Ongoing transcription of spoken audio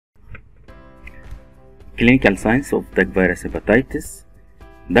Clinical signs of duck virus hepatitis.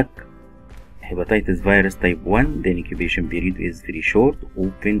 Duck hepatitis virus type 1, the incubation period is very short,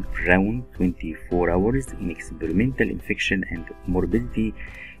 often around 24 hours. In experimental infection and morbidity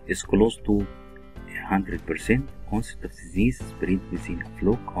is close to 100%. Onset of disease spread within a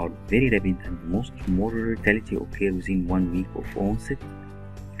flock are very rapid and most mortality occur within 1 week of onset.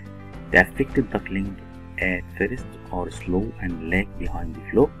 The affected duckling at first are slow and lag behind the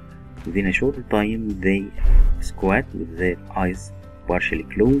flock. Within a short time they squat with their eyes partially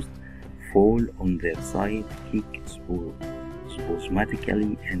closed, fall on their side, kick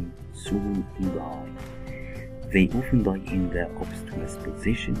spasmodically, and soon die. They often die in the obstinate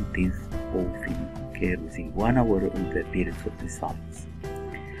position. Death often occur within 1 hour of the period of the signs.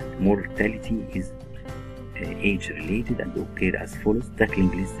 Mortality is age-related and occur as follows: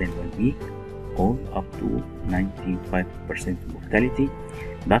 duckling less than 1 week, all up to 95% mortality;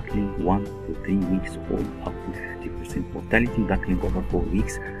 duckling 1 to 3 weeks, all up to 50% mortality; duckling over 4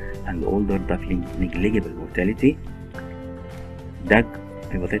 weeks and older, duckling negligible mortality. Duck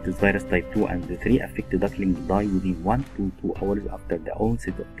hepatitis virus type 2 and 3 affected duckling die within 1 to 2 hours after the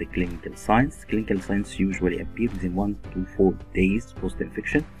onset of the clinical signs. Clinical signs usually appear within 1 to 4 days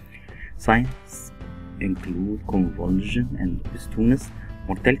post-infection. Signs include convulsion and obstructions.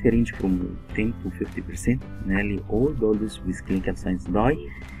 Mortality range from 10 to 50%. Nearly all dogs with clinical signs die.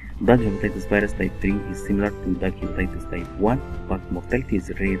 Duck hepatitis virus type 3 is similar to duck hepatitis type 1, but mortality is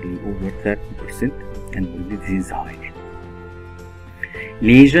rarely over 30% and morbidity is higher.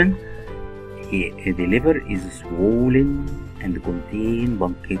 Lesion. The liver is swollen and contain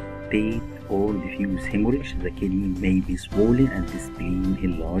punctate or diffuse hemorrhage. The kidney may be swollen and the spleen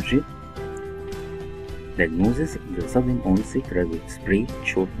enlarged. Diagnosis: the sudden onset, rapid spread,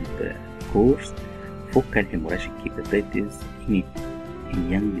 short course, focal hemorrhagic hepatitis in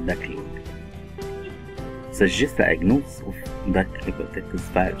young duckling. Suggest the diagnosis of duck hepatitis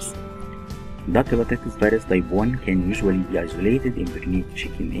virus. Duck hepatitis virus type 1 can usually be isolated in pregnant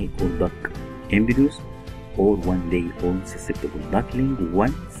chicken egg or duck embryos or 1-day-old susceptible duckling.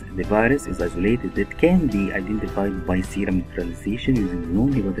 Once the virus is isolated, it can be identified by serum neutralization using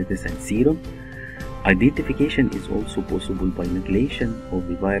known hepatitis and serum. Identification is also possible by inoculation of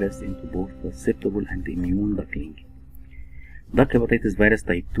the virus into both susceptible and immune duckling. Duck hepatitis virus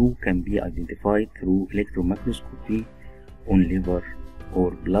type 2 can be identified through electron microscopy on liver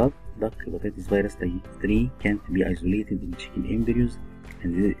or blood. Duck hepatitis virus type 3 can't be isolated in chicken embryos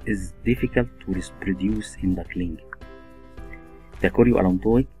and is difficult to reproduce in duckling. The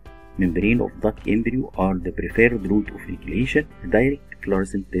chorioallantoic membrane of duck embryo are the preferred route of inoculation. A direct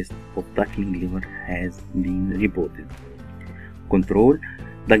fluorescent test of duckling liver has been reported. Control: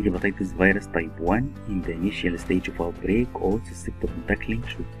 duck hepatitis virus type 1 in the initial stage of outbreak. All susceptible duckling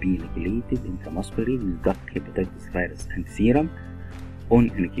should be inoculated intramuscularly with duck hepatitis virus and serum. On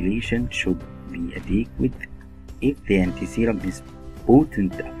inoculation should be adequate. If the antiserum is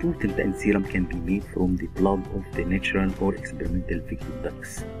potent antiserum can be made from the blood of the natural or experimental victim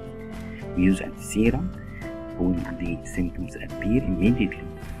ducks. Use antiserum when the symptoms appear immediately.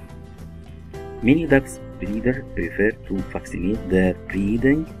 Many ducks breeders prefer to vaccinate their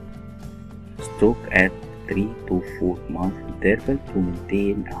breeding stock at 3 to 4 month interval to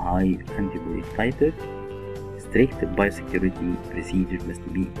maintain a high antibody titer. Strict biosecurity procedures must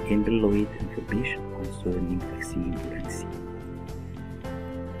be employed. Information concerning vaccine or antiserum.